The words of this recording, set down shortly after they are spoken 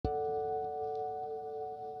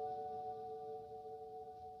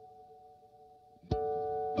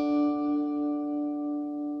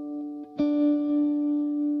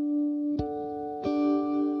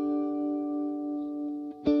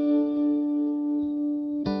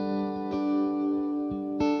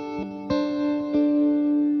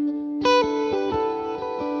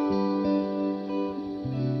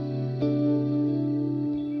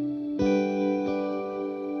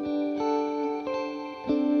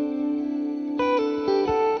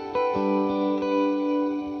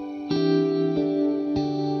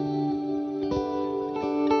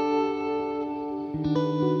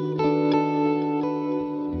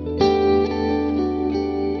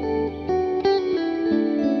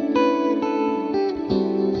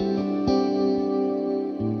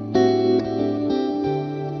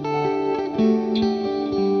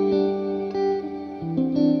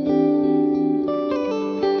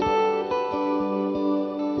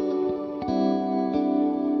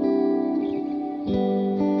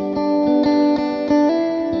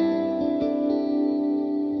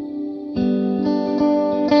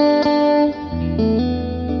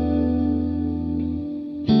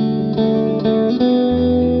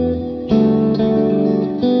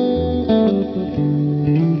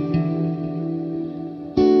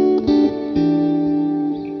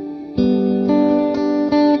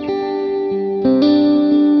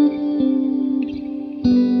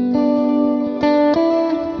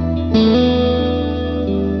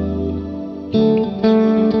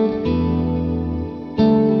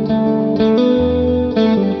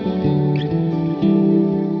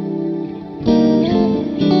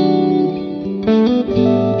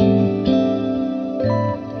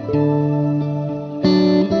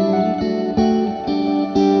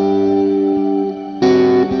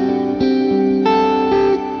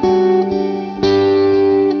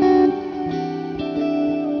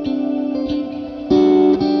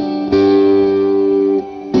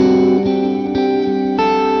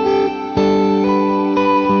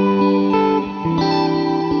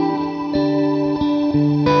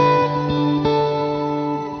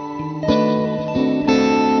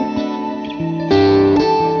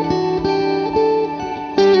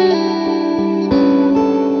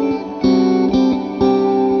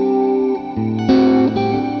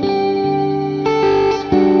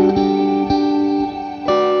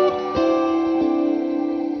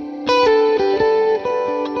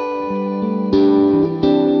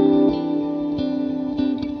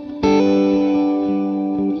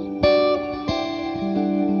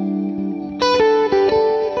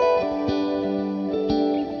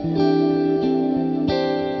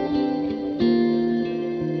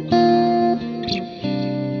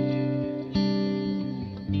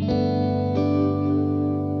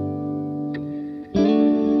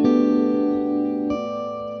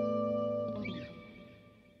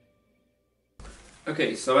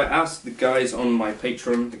Okay, so I asked the guys on my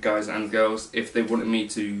Patreon, the guys and girls, if they wanted me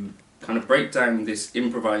to kind of break down this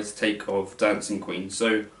improvised take of Dancing Queen.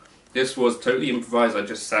 So this was totally improvised. I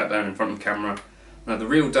just sat down in front of the camera. Now the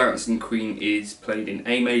real Dancing Queen is played in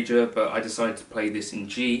A major, but I decided to play this in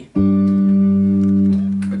G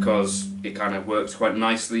because it kind of works quite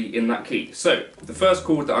nicely in that key. So the first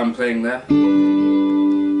chord that I'm playing there,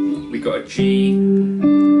 we got a G,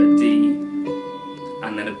 a D,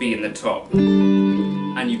 and then a B in the top.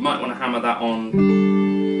 And you might want to hammer that on.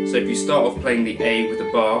 So if you start off playing the A with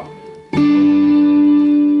a bar,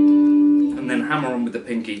 and then hammer on with the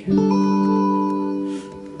pinky.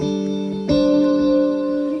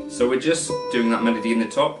 So we're just doing that melody in the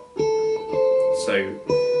top. So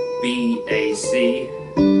B, A, C,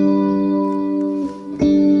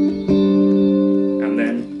 and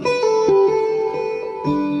then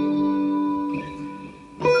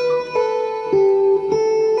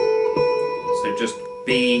so just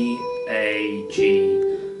B, A, G,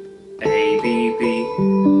 A, B, B,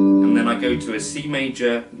 and then I go to a C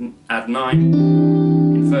major, add 9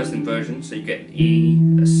 in first inversion, so you get an E,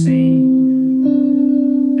 a C,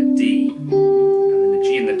 a D, and then a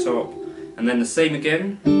G in the top, and then the same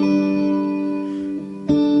again.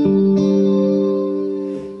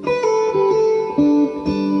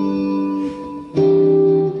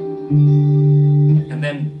 And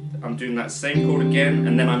then I'm doing that same chord again,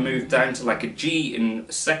 and then I move down to like a G in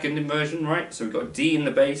second inversion, right? So we've got a D in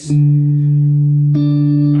the bass, and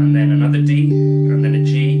then another D, and then a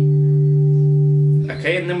G.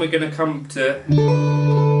 Okay, and then we're going to come to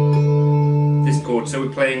this chord. So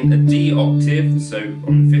we're playing a D octave, so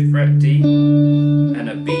on the 5th fret, D, and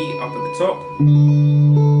a B up at the top,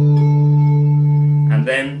 and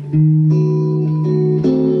then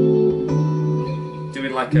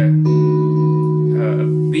doing like a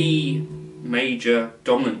B major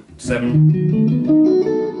dominant 7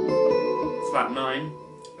 flat 9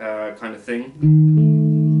 kind of thing.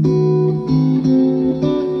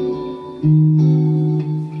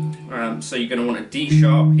 So you're going to want a D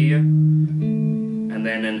sharp here, and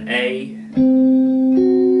then an A,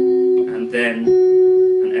 and then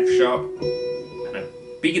an F sharp, and a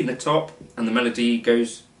B in the top, and the melody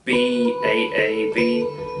goes B, A, B.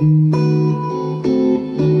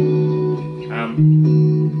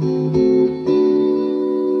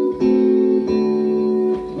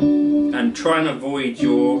 And try and avoid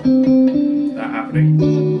that happening.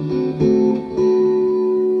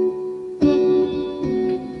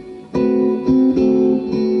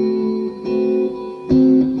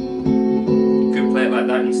 You could play it like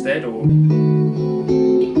that instead, or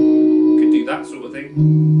you could do that sort of thing.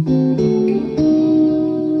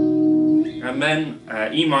 And then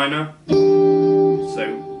E minor, so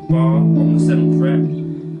bar on the 7th fret,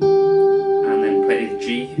 and then play the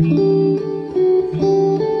G.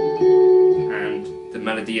 The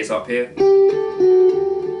melody is up here,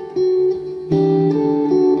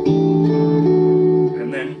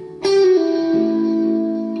 and then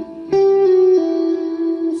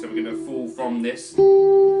so we're going to fall from this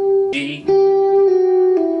G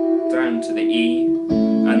down to the E,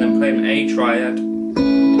 and then play an A triad,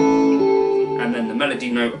 and then the melody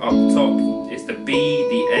note up top is the B,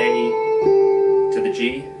 the A to the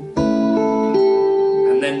G,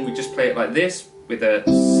 and then we just play it like this with a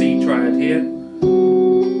C triad here,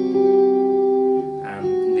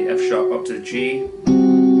 sharp up to the G, and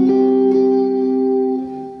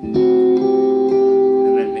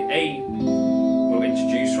then the A we'll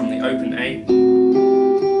introduce from the open A,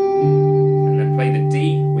 and then play the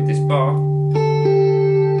D with this bar.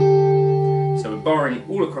 So we're barring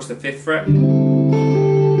all across the 5th fret, and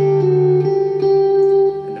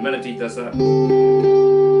the melody does that,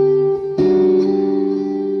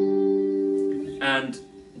 and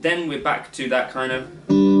then we're back to that kind of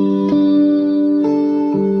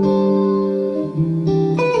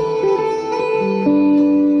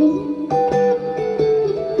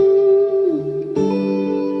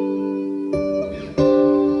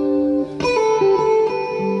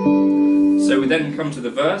then come to the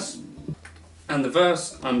verse, and the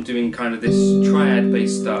verse I'm doing kind of this triad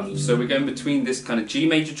based stuff. So we're going between this kind of G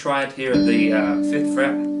major triad here at the 5th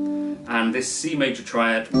fret and this C major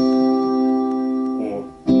triad, or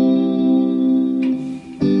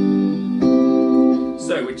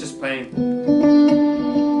so we're just playing,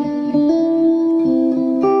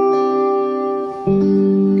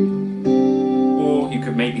 or you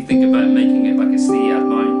could maybe think about making it like a C add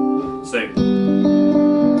 9. So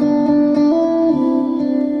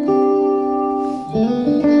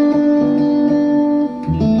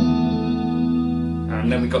and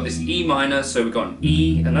then we got this E minor, so we've got an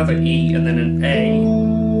E, another E, and then an A,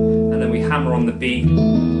 and then we hammer on the B.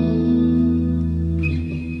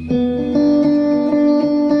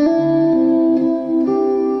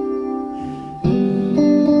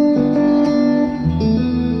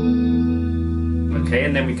 Okay,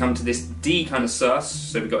 and then we come to this D kind of sus,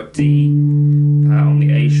 so we've got a D on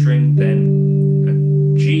the A string, then a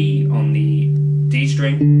G on the D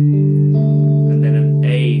string, and then an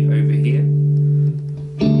A over here.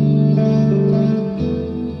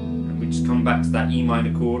 And we just come back to that E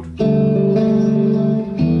minor chord.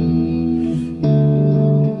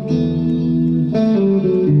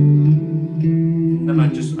 And then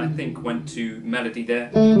I think went to melody there,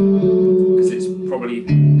 because it's probably a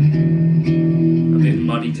bit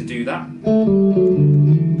muddy to do that.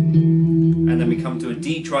 And then we come to a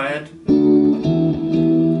D triad,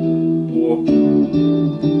 or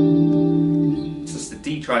just the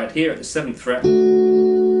D triad here at the 7th fret, to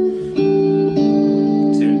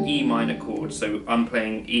an E minor chord. So I'm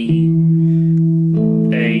playing E,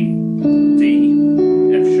 A, D,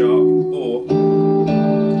 F sharp, or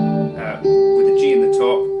with a G in the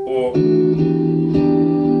top, or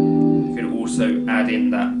you can also add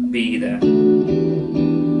in that B there.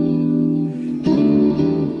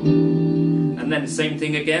 And then same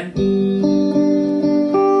thing again.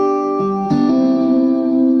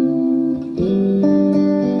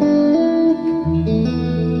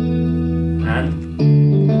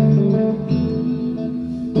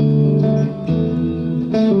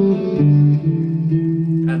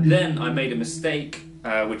 And then I made a mistake,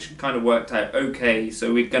 which kind of worked out okay.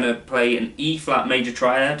 So we're going to play an E flat major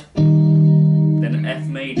triad, then an F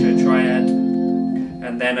major triad,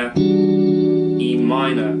 and then a E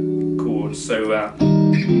minor chord. So we're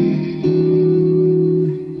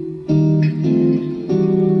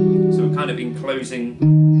kind of enclosing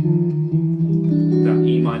that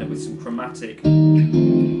E minor with some chromatic,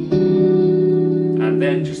 and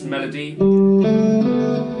then just melody,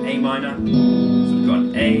 A minor. So we've got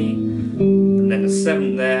an A, and then a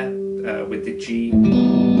 7 there with the G, and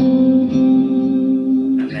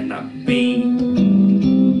then that B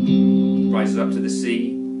rises up to the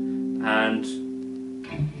C, and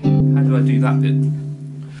how do I do that bit?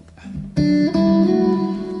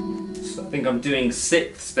 So I think I'm doing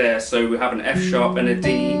 6ths there, so we have an F sharp and a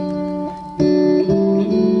D,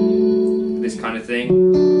 this kind of thing.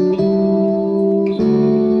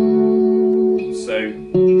 So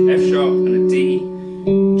F sharp and a D,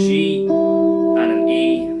 G and an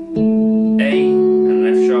E, A and an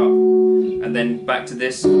F sharp, and then back to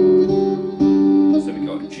this. So we've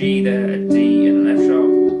got a G there, a D and an F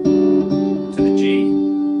sharp to the G,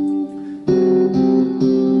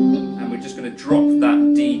 and we're just going to drop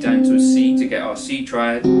that D down to a C to get our C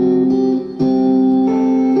triad.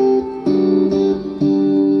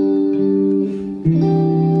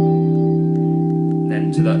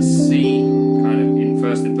 Then to that C, kind of in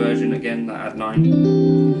first inversion again, that add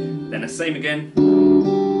 9. Then the same again.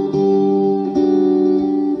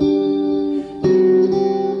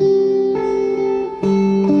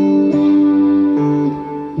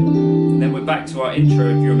 Then we're back to our intro,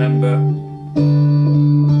 if you remember.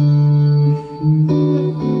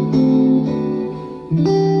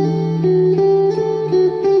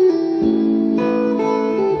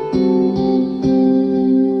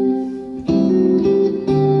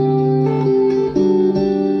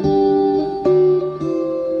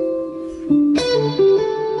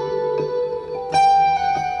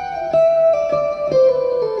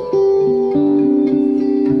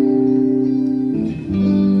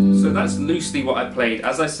 That's loosely what I played.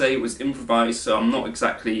 As I say, it was improvised, so I'm not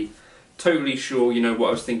exactly totally sure, what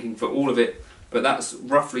I was thinking for all of it, but that's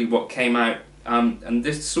roughly what came out. And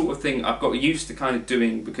this sort of thing I've got used to kind of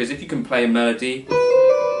doing, because if you can play a melody,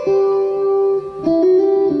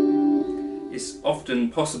 it's often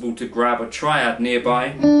possible to grab a triad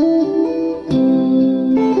nearby.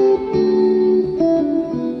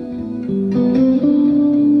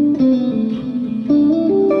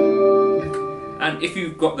 And if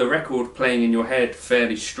you've got the record playing in your head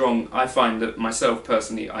fairly strong, I find that myself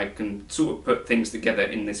personally, I can sort of put things together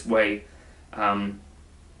in this way.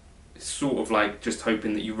 It's sort of like just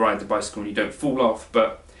hoping that you ride the bicycle and you don't fall off,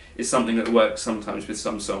 but it's something that works sometimes with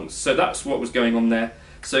some songs. So that's what was going on there.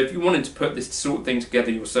 So if you wanted to put this sort of thing together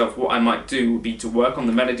yourself, what I might do would be to work on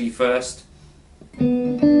the melody first,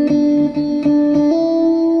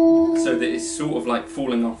 so that it's sort of like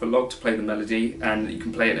falling off a log to play the melody, and you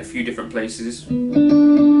can play it in a few different places.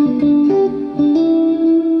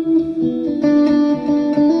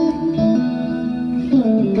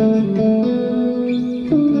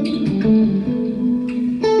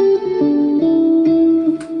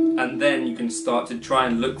 And then you can start to try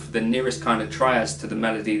and look for the nearest kind of triads to the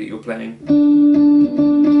melody that you're playing.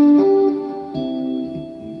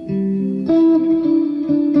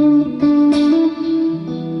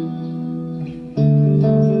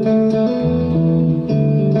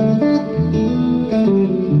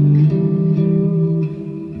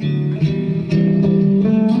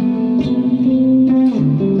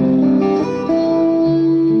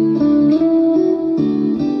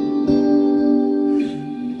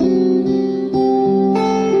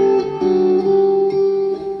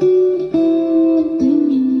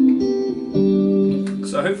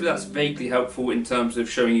 So hopefully that's vaguely helpful in terms of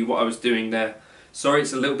showing you what I was doing there. Sorry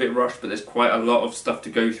it's a little bit rushed, but there's quite a lot of stuff to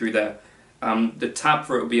go through there. The tab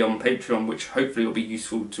for it will be on Patreon, which hopefully will be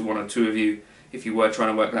useful to one or two of you if you were trying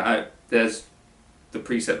to work that out. There's the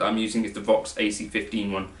preset that I'm using is the Vox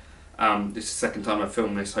AC15 one. This is the second time I've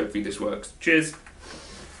filmed this, hopefully this works. Cheers!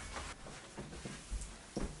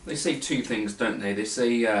 They say two things, don't they? They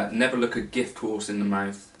say never look a gift horse in the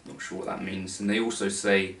mouth, not sure what that means, and they also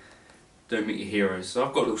say don't meet your heroes. So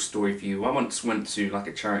I've got a little story for you. I once went to like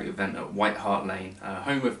a charity event at White Hart Lane,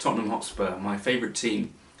 home of Tottenham Hotspur, my favourite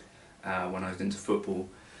team when I was into football.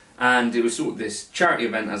 And it was sort of this charity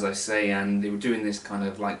event, as I say, and they were doing this kind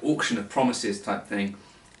of like auction of promises type thing.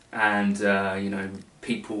 And you know,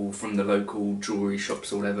 people from the local jewellery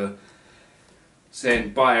shops or whatever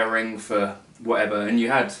saying buy a ring for whatever. And you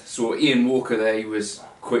had sort of Ian Walker there, he was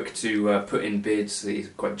quick to put in bids, he's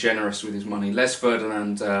quite generous with his money. Les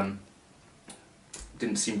Ferdinand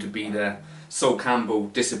didn't seem to be there. Sol Campbell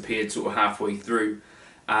disappeared sort of halfway through.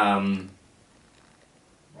 Darren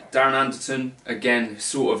Anderton, again,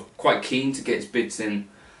 sort of quite keen to get his bids in.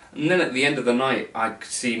 And then at the end of the night, I could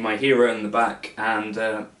see my hero in the back, and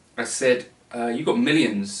I said, you got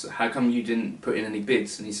millions, how come you didn't put in any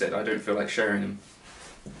bids? And he said, I don't feel like sharing them.